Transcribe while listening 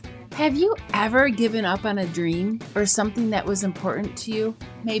Have you ever given up on a dream or something that was important to you?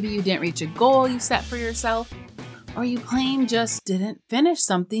 Maybe you didn't reach a goal you set for yourself, or you plain just didn't finish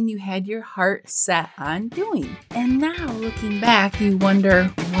something you had your heart set on doing. And now looking back, you wonder,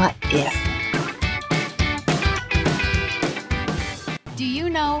 what if? Do you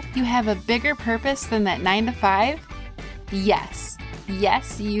know you have a bigger purpose than that 9 to 5?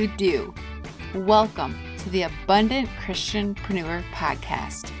 Yes, you do. Welcome to the Abundant Christianpreneur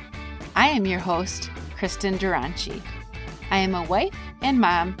Podcast. I am your host, Kristen Duranci. I am a wife and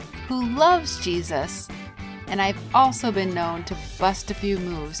mom who loves Jesus, and I've also been known to bust a few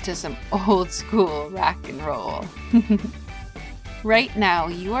moves to some old school rock and roll. Right now,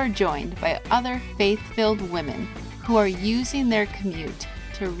 you are joined by other faith-filled women who are using their commute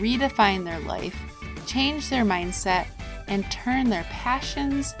to redefine their life, change their mindset, and turn their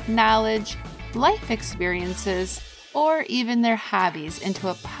passions, knowledge, life experiences, or even their hobbies into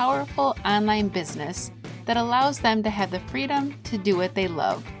a powerful online business that allows them to have the freedom to do what they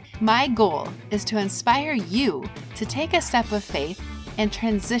love. My goal is to inspire you to take a step of faith and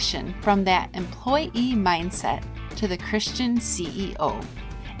transition from that employee mindset to the Christian CEO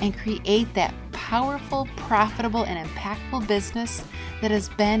and create that powerful, profitable, and impactful business that has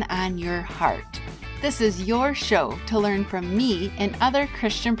been on your heart. This is your show to learn from me and other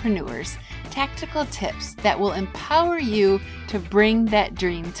Christianpreneurs tactical tips that will empower you to bring that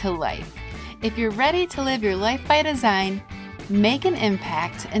dream to life. If you're ready to live your life by design, make an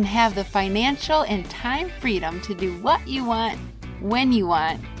impact, and have the financial and time freedom to do what you want, when you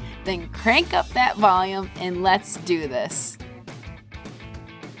want, then crank up that volume and let's do this.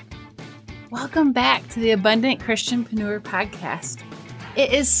 Welcome back to the Abundant Christianpreneur Podcast.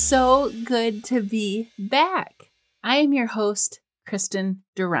 It is so good to be back. I am your host, Kristen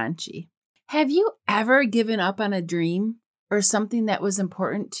Duranci. Have you ever given up on a dream or something that was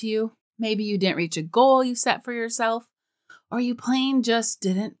important to you? Maybe you didn't reach a goal you set for yourself, or you plain just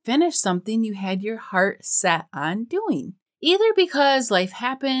didn't finish something you had your heart set on doing. Either because life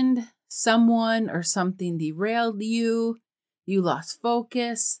happened, someone or something derailed you, you lost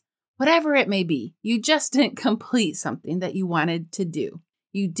focus, whatever it may be, you just didn't complete something that you wanted to do.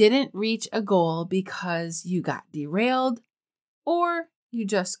 You didn't reach a goal because you got derailed, or you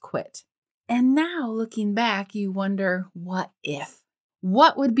just quit. And now looking back, you wonder, what if?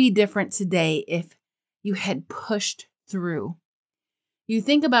 What would be different today if you had pushed through? You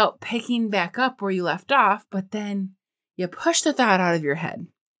think about picking back up where you left off, but then you push the thought out of your head.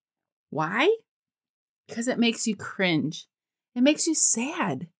 Why? Because it makes you cringe. It makes you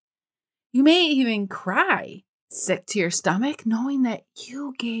sad. You may even cry, sick to your stomach, knowing that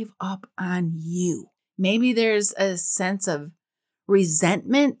you gave up on you. Maybe there's a sense of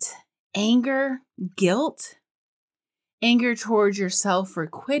resentment, anger, guilt, anger towards yourself for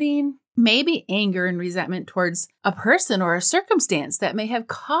quitting, maybe anger and resentment towards a person or a circumstance that may have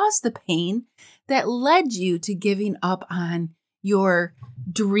caused the pain that led you to giving up on your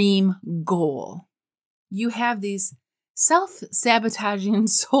dream goal. You have these self-sabotaging,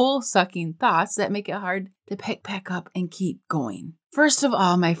 soul-sucking thoughts that make it hard to pick back up and keep going. First of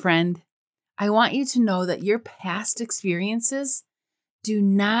all, my friend, I want you to know that your past experiences do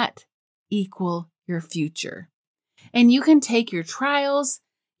not equal your future. And you can take your trials,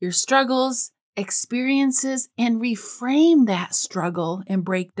 your struggles, experiences, and reframe that struggle and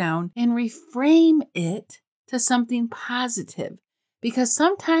breakdown and reframe it to something positive. Because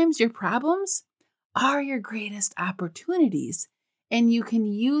sometimes your problems are your greatest opportunities, and you can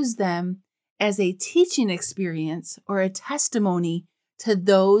use them as a teaching experience or a testimony to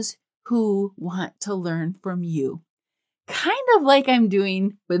those who want to learn from you. Kind of like I'm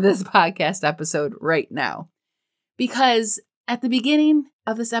doing with this podcast episode right now. Because at the beginning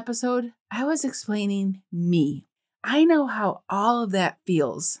of this episode, I was explaining me. I know how all of that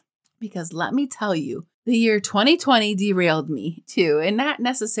feels because let me tell you, the year 2020 derailed me too, and not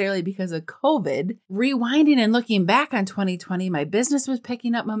necessarily because of COVID. Rewinding and looking back on 2020, my business was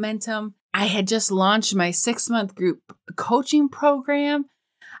picking up momentum. I had just launched my 6-month group coaching program.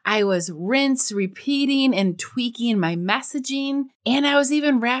 I was repeating and tweaking my messaging. And I was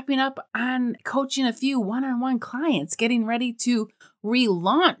even wrapping up on coaching a few one-on-one clients, getting ready to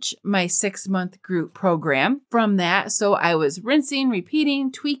relaunch my 6-month group program from that. So I was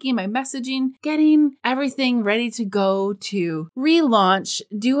repeating, tweaking my messaging, getting everything ready to go to relaunch,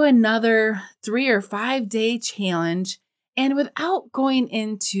 do another 3 or 5 day challenge. And without going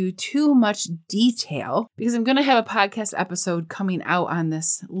into too much detail, because I'm going to have a podcast episode coming out on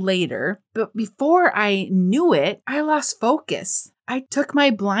this later, but before I knew it, I lost focus. I took my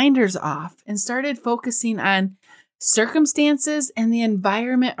blinders off and started focusing on circumstances and the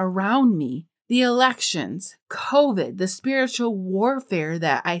environment around me, the elections, COVID, the spiritual warfare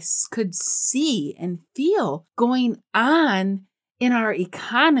that I could see and feel going on in our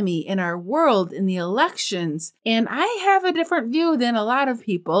economy, in our world, in the elections. And I have a different view than a lot of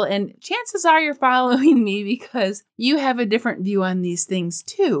people. And chances are you're following me because you have a different view on these things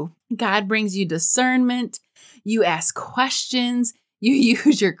too. God brings you discernment. You ask questions. You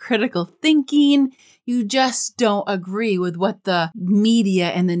use your critical thinking. You just don't agree with what the media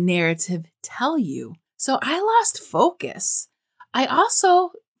and the narrative tell you. So I lost focus. I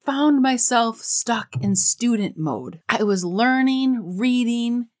also found myself stuck in student mode. I was learning,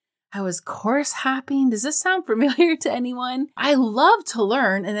 reading, I was course hopping. Does this sound familiar to anyone? I love to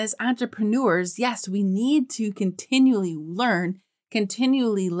learn, and as entrepreneurs, yes, we need to continually learn,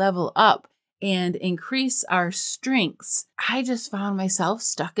 continually level up, and increase our strengths. I just found myself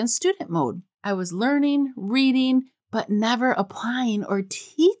stuck in student mode. I was learning, reading, but never applying or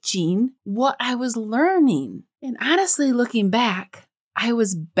teaching what I was learning. And honestly, looking back, I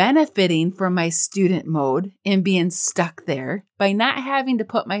was benefiting from my student mode and being stuck there by not having to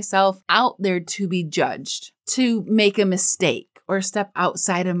put myself out there to be judged, to make a mistake, or step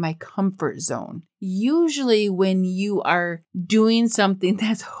outside of my comfort zone. Usually when you are doing something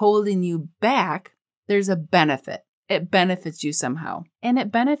that's holding you back, there's a benefit. It benefits you somehow. And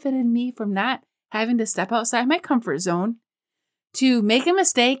it benefited me from not having to step outside my comfort zone, to make a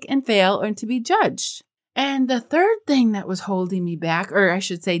mistake and fail, and to be judged. And the third thing that was holding me back, or I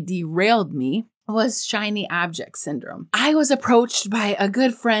should say derailed me, was shiny object syndrome. I was approached by a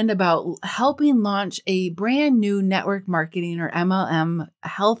good friend about helping launch a brand new network marketing or MLM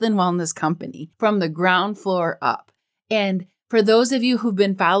health and wellness company from the ground floor up. And for those of you who've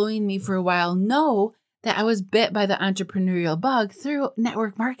been following me for a while know that I was bit by the entrepreneurial bug through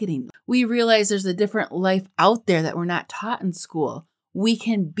network marketing. We realize there's a different life out there that we're not taught in school. We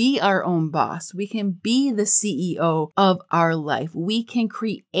can be our own boss. We can be the CEO of our life. We can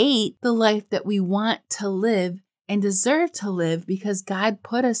create the life that we want to live and deserve to live because God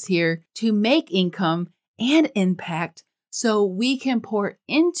put us here to make income and impact so we can pour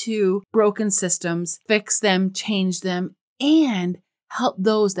into broken systems, fix them, change them, and help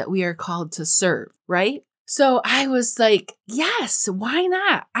those that we are called to serve, right? So I was like, yes, why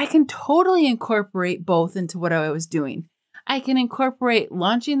not? I can totally incorporate both into what I was doing. I can incorporate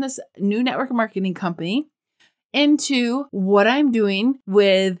launching this new network marketing company into what I'm doing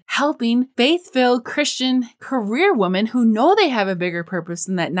with helping faith-filled Christian career women who know they have a bigger purpose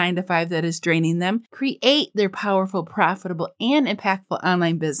than that 9-to-5 that is draining them, create their powerful, profitable, and impactful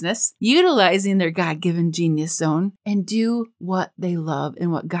online business, utilizing their God-given genius zone, and do what they love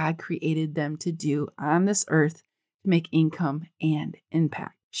and what God created them to do on this earth to make income and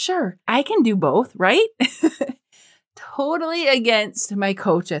impact. Sure, I can do both, right? Totally against my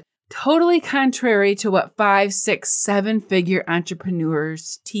coach. Totally contrary to what 5, 6, 7-figure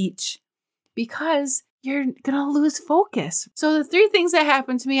entrepreneurs teach because you're going to lose focus. So the 3 things that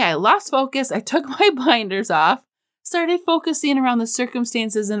happened to me, I lost focus. I took my blinders off, started focusing around the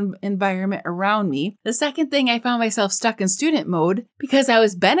circumstances and environment around me. The second thing, I found myself stuck in student mode because I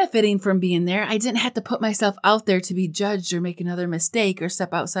was benefiting from being there. I didn't have to put myself out there to be judged or make another mistake or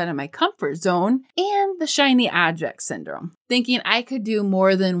step outside of my comfort zone. And the shiny object syndrome, thinking I could do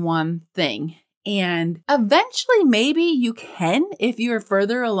more than one thing. And eventually, maybe you can if you are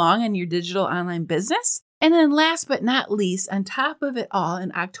further along in your digital online business. And then last but not least, on top of it all,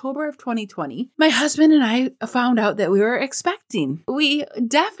 in October of 2020, my husband and I found out that we were expecting. We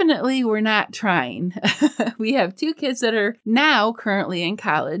definitely were not trying. We have 2 kids that are now currently in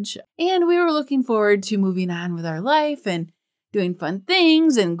college, and we were looking forward to moving on with our life and doing fun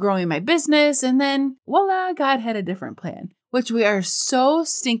things and growing my business. And then, voila, God had a different plan, which we are so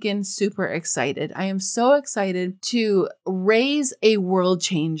stinking super excited. I am so excited to raise a world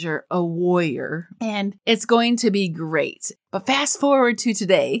changer, a warrior, and it's going to be great. But fast forward to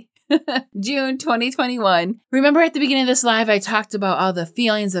today, June 2021. Remember at the beginning of this live, I talked about all the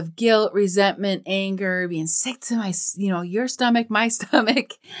feelings of guilt, resentment, anger, being sick to my, your stomach, my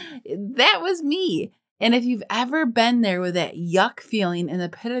stomach. That was me. And if you've ever been there with that yuck feeling in the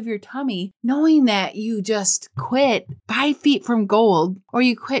pit of your tummy, knowing that you just quit 5 feet from gold, or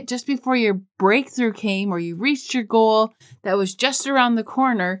you quit just before your breakthrough came, or you reached your goal that was just around the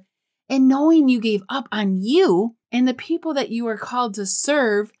corner, and knowing you gave up on you and the people that you are called to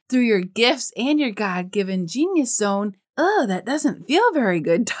serve through your gifts and your God-given genius zone, that doesn't feel very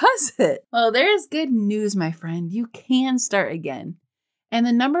good, does it? Well, there's good news, my friend. You can start again. And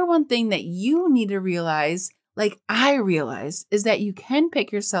the number one thing that you need to realize, like I realized, is that you can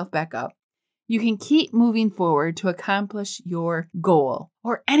pick yourself back up. you can keep moving forward to accomplish your goal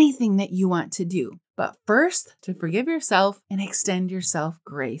or anything that you want to do. But first, to forgive yourself and extend yourself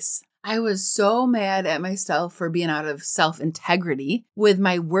grace. I was so mad at myself for being out of self-integrity with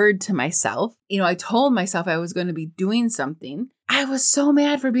my word to myself. I told myself I was going to be doing something. I was so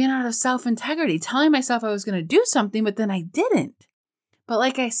mad for being out of self-integrity, telling myself I was going to do something, but then I didn't. But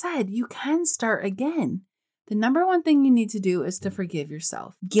like I said, you can start again. The number one thing you need to do is to forgive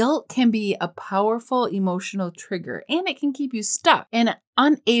yourself. Guilt can be a powerful emotional trigger, and it can keep you stuck and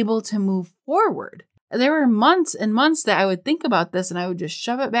unable to move forward. There were months and months that I would think about this and I would just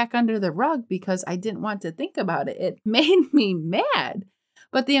shove it back under the rug because I didn't want to think about it. It made me mad.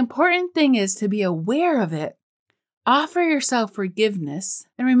 But the important thing is to be aware of it, offer yourself forgiveness,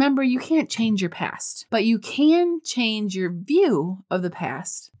 and remember you can't change your past, but you can change your view of the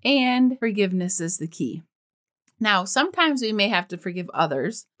past, and forgiveness is the key. Now, sometimes we may have to forgive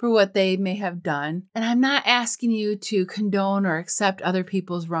others for what they may have done, and I'm not asking you to condone or accept other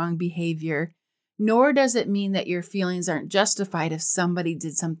people's wrong behavior. Nor does it mean that your feelings aren't justified if somebody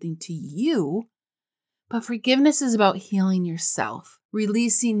did something to you. But forgiveness is about healing yourself,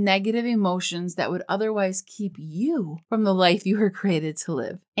 releasing negative emotions that would otherwise keep you from the life you were created to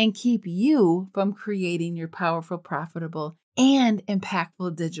live, and keep you from creating your powerful, profitable, and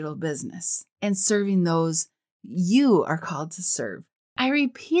impactful digital business, and serving those you are called to serve. I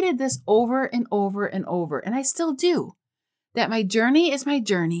repeated this over and over and over, and I still do. That my journey is my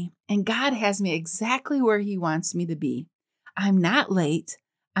journey, and God has me exactly where He wants me to be. I'm not late.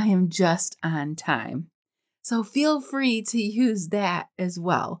 I am just on time. So feel free to use that as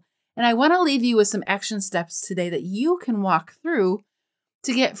well. And I want to leave you with some action steps today that you can walk through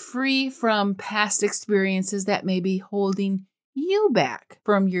to get free from past experiences that may be holding you back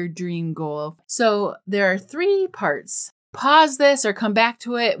from your dream goal. So there are 3 parts. Pause this or come back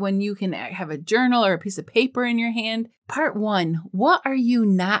to it when you can have a journal or a piece of paper in your hand. Part 1, what are you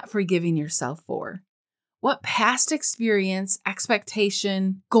not forgiving yourself for? What past experience,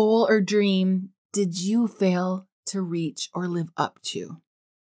 expectation, goal, or dream did you fail to reach or live up to?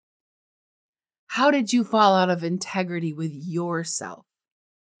 How did you fall out of integrity with yourself?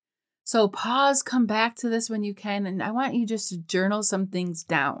 So pause, come back to this when you can, and I want you just to journal some things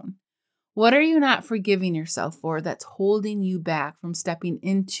down. What are you not forgiving yourself for that's holding you back from stepping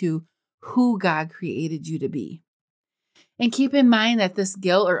into who God created you to be? And keep in mind that this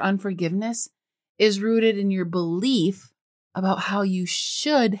guilt or unforgiveness is rooted in your belief about how you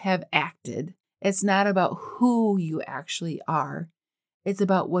should have acted. It's not about who you actually are. It's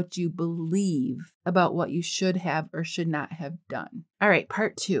about what you believe about what you should have or should not have done. All right,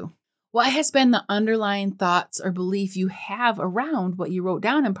 part 2. What has been the underlying thoughts or belief you have around what you wrote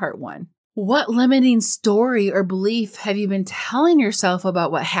down in part 1? What limiting story or belief have you been telling yourself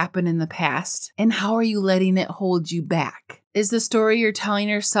about what happened in the past? And how are you letting it hold you back? Is the story you're telling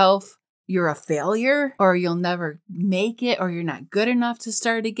yourself you're a failure, or you'll never make it, or you're not good enough to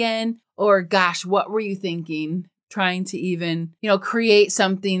start again? Or gosh, what were you thinking trying to even, create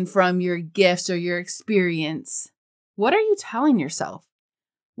something from your gifts or your experience? What are you telling yourself?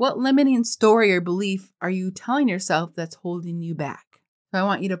 What limiting story or belief are you telling yourself that's holding you back? So I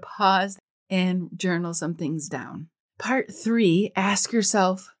want you to pause and journal some things down. Part 3, ask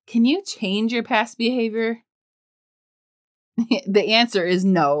yourself, can you change your past behavior? The answer is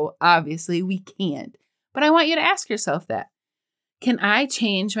no, obviously we can't. But I want you to ask yourself that. Can I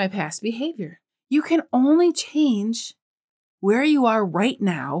change my past behavior? You can only change where you are right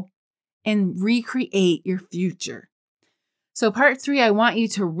now and recreate your future. So part 3, I want you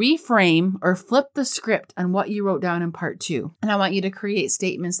to reframe or flip the script on what you wrote down in part 2. And I want you to create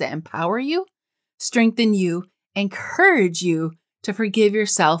statements that empower you, strengthen you, encourage you to forgive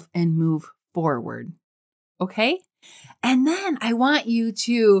yourself and move forward. Okay? And then I want you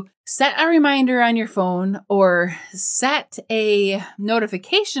to set a reminder on your phone or set a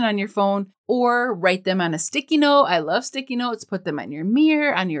notification on your phone or write them on a sticky note. I love sticky notes. Put them on your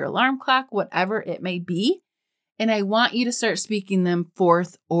mirror, on your alarm clock, whatever it may be. And I want you to start speaking them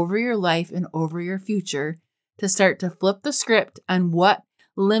forth over your life and over your future to start to flip the script on what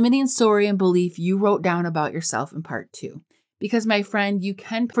limiting story and belief you wrote down about yourself in part 2. Because my friend, you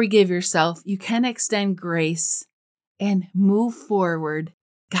can forgive yourself. You can extend grace and move forward.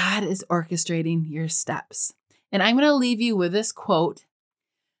 God is orchestrating your steps. And I'm going to leave you with this quote.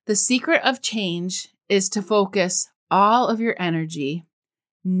 The secret of change is to focus all of your energy,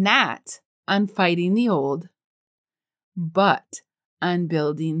 not on fighting the old, but on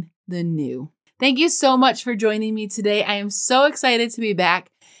building the new. Thank you so much for joining me today. I am so excited to be back.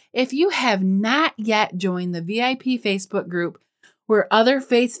 If you have not yet joined the VIP Facebook group, where other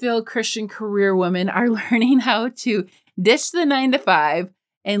faith-filled Christian career women are learning how to ditch the 9-to-5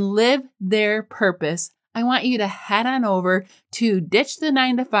 and live their purpose, I want you to head on over to Ditch the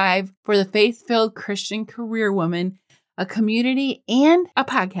 9-to-5 for the Faith-Filled Christian Career Woman, a community and a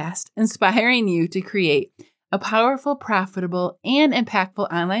podcast inspiring you to create a powerful, profitable, and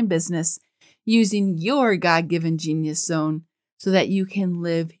impactful online business using your God-given genius zone so that you can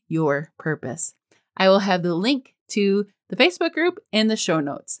live your purpose. I will have the link to the Facebook group in the show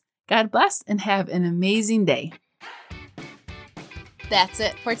notes. God bless and have an amazing day. That's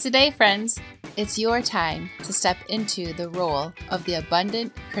it for today, friends. It's your time to step into the role of the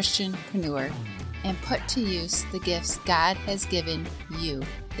abundant Christianpreneur and put to use the gifts God has given you.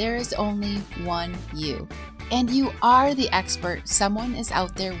 There is only one you, and you are the expert someone is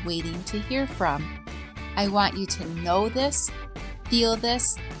out there waiting to hear from. I want you to know this, feel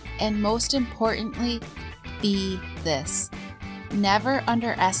this, and most importantly, be this. Never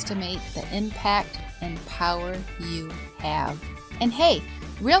underestimate the impact and power you have. And hey,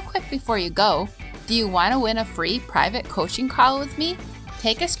 real quick before you go, do you want to win a free private coaching call with me?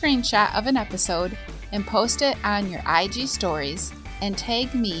 Take a screenshot of an episode and post it on your IG stories and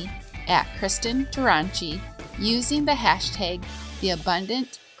tag me at Kristen Durante using the hashtag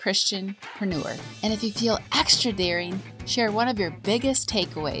 #TheAbundantChristianpreneur. And if you feel extra daring, share one of your biggest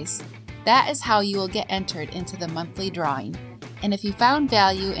takeaways. That is how you will get entered into the monthly drawing. And if you found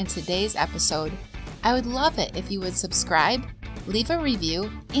value in today's episode, I would love it if you would subscribe, leave a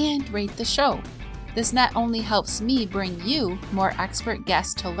review, and rate the show. This not only helps me bring you more expert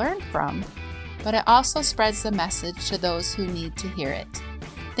guests to learn from, but it also spreads the message to those who need to hear it.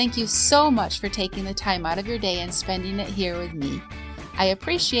 Thank you so much for taking the time out of your day and spending it here with me. I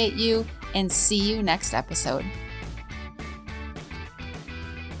appreciate you and see you next episode.